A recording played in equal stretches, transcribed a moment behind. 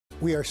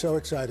We are so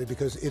excited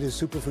because it is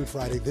Superfood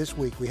Friday. This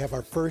week, we have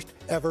our first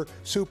ever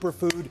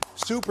Superfood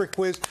Super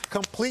Quiz,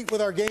 complete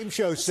with our game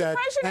show set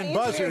and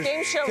buzzers.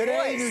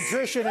 Today,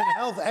 nutrition and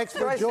health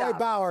expert Joy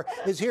Bauer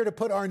is here to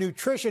put our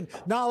nutrition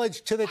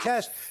knowledge to the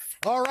test.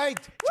 All right,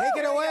 take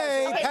it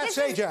away, okay, Pat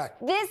Sajak.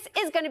 This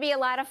is going to be a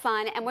lot of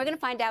fun, and we're going to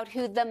find out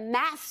who the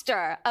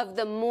master of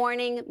the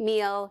morning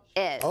meal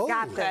is. Oh,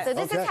 got this. So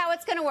this is how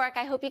it's going to work.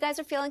 I hope you guys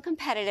are feeling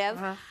competitive.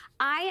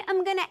 I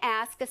am going to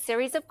ask a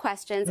series of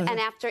questions, and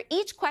after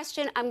each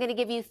question, I'm going to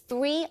give you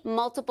 3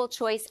 multiple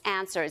choice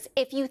answers.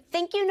 If you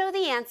think you know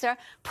the answer,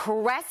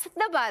 press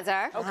the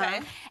buzzer.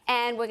 Okay.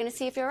 And we're going to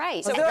see if you're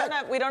right. So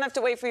we don't have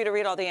to wait for you to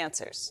read all the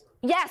answers.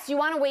 Yes, you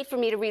want to wait for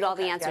me to read all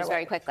the answers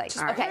very quickly.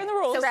 Okay. The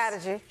rules. So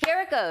strategy.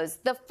 Here it goes.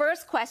 The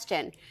first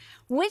question.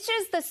 Which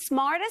is the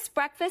smartest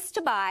breakfast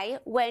to buy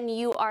when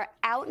you are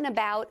out and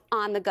about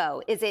on the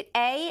go? Is it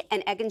A,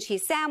 an egg and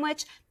cheese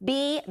sandwich,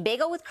 B,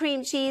 bagel with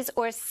cream cheese,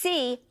 or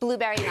C,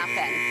 blueberry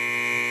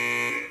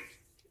muffin?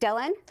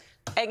 Dylan?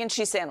 Egg and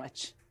cheese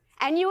sandwich.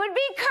 And you would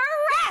be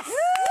correct!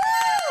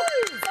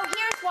 Woo! So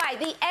here's why.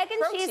 The egg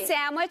and cheese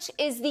sandwich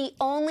is the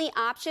only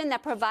option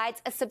that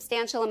provides a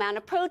substantial amount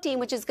of protein,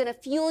 which is going to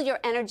fuel your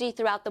energy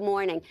throughout the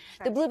morning.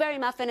 The blueberry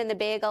muffin and the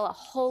bagel, a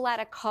whole lot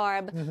of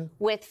carb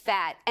with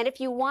fat. And if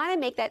you want to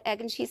make that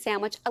egg and cheese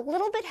sandwich a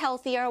little bit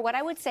healthier, what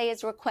I would say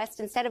is request,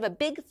 instead of a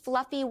big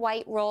fluffy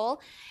white roll,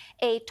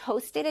 a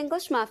toasted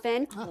English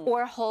muffin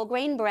or whole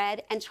grain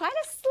bread, and try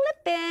to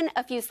slip in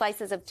a few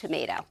slices of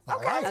tomato.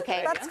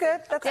 Okay. That's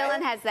good.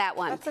 Dylan has that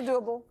one. That's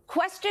doable.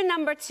 Question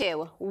number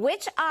 2.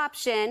 Which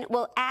option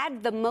will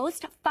add the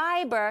most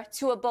fiber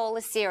to a bowl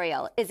of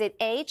cereal? Is it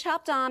A,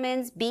 chopped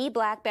almonds, B,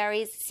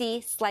 blackberries,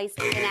 C, sliced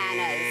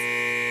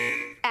bananas?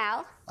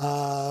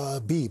 Al?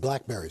 B,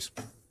 blackberries.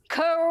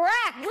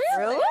 Correct.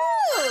 Really?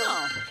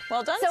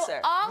 Well done, so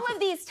sir. All of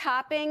these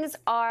toppings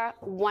are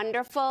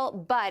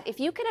wonderful, but if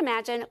you can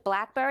imagine,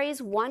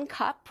 blackberries, 1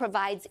 cup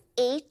provides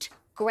 8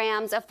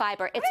 grams of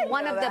fiber. It's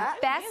one of the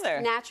best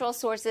natural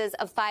sources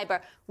of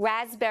fiber.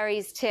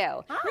 Raspberries,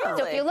 too.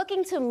 So if you're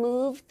looking to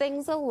move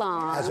things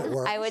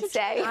along, I would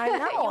say you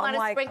want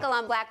to sprinkle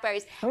on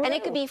blackberries. And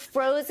it could be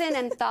frozen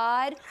and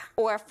thawed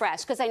or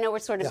fresh, because I know we're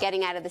sort of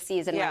getting out of the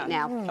season right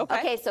now.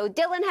 Okay, so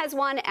Dylan has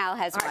 1, Al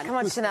has 1. Come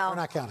on, Chanel. We're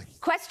not counting.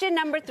 Question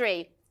number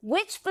 3.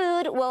 Which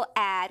food will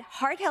add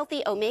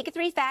heart-healthy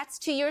omega-3 fats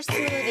to your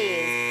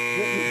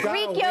smoothies?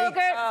 Greek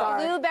yogurt,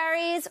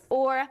 blueberries,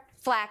 or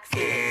flax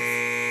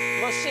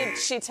seeds? Well,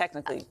 she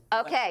technically.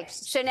 Okay,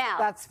 Chanel.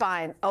 That's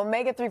fine.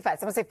 Omega-3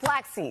 fats. I'm going to say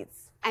flax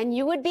seeds. And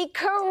you would be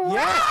correct.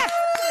 Yes.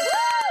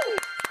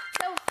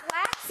 So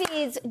flax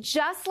seeds,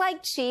 just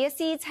like chia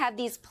seeds, have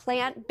these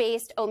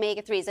plant-based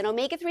omega-3s. And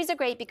omega-3s are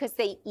great because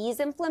they ease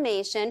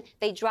inflammation,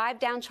 they drive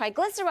down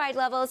triglyceride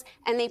levels,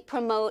 and they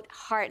promote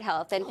heart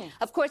health. And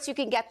of course, you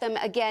can get them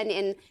again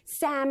in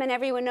salmon,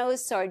 everyone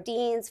knows,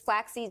 sardines,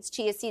 flax seeds,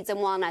 chia seeds, and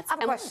walnuts. I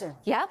have a question.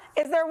 Yep.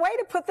 Is there a way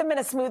to put them in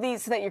a smoothie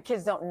so that your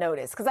kids don't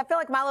notice? Because I feel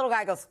like my little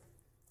guy goes,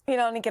 you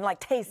know, and he can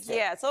like taste it.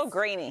 Yeah, it's a little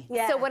grainy.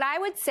 Yeah. So what I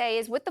would say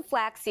is with the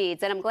flax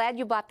seeds, and I'm glad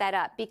you brought that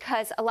up,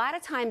 because a lot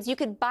of times you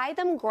could buy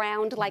them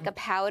ground like a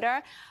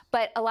powder,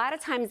 but a lot of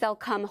times they'll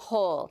come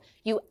whole.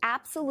 You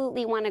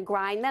absolutely want to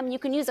grind them. You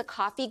can use a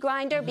coffee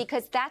grinder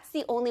because that's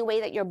the only way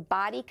that your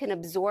body can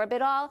absorb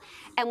it all.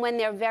 And when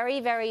they're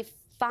very, very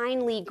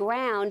finely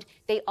ground,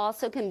 they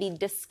also can be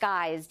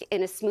disguised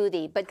in a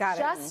smoothie. But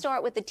just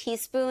start with a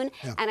teaspoon,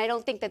 and I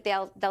don't think that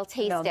they'll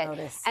taste it.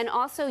 Notice. And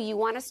also, you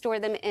want to store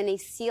them in a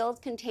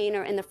sealed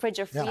container in the fridge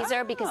or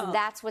freezer because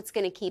that's what's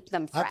going to keep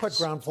them fresh. I put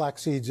ground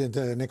flax seeds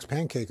into Nick's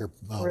pancake or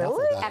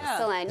Really?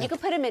 Excellent. You can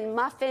put them in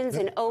muffins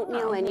and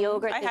oatmeal and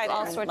yogurt. There's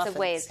all sorts of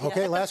ways.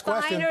 Okay, last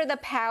question. The finer the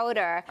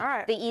powder,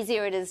 the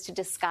easier it is to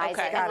disguise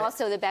it. And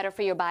also the better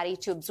for your body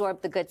to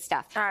absorb the good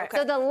stuff.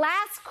 So the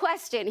last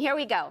question, here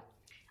we go.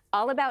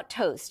 All about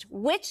toast.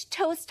 Which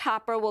toast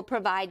topper will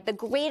provide the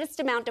greatest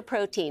amount of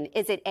protein?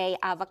 Is it A,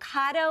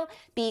 avocado,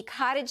 B,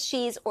 cottage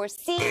cheese, or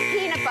C,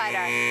 peanut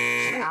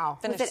butter? Wow.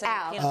 Was it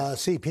Al?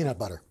 C, peanut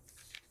butter.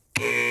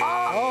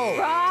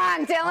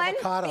 Wrong, Dylan.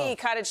 Avocado. B,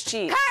 cottage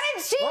cheese.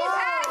 Cottage cheese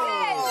has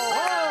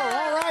it!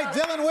 All right,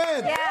 Dylan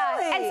wins.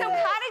 Yeah, and so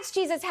cottage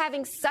cheese is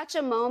having such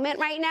a moment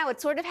right now. It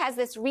sort of has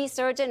this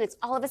resurgence. It's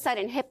all of a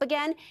sudden hip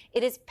again.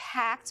 It is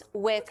packed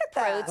with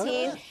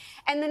protein.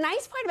 And the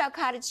nice part about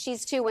cottage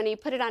cheese, too, when you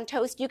put it on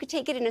toast, you could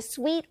take it in a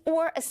sweet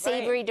or a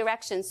savory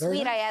direction.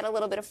 Sweet, I add a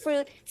little bit of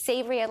fruit.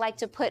 Savory, I like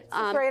to put it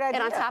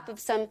on top of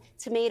some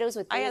tomatoes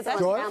with basil and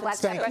ground black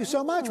pepper. Thank you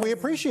so much. We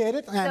appreciate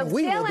it. And So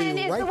we will Dylan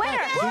be is right the winner.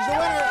 back.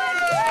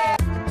 He's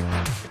the winner.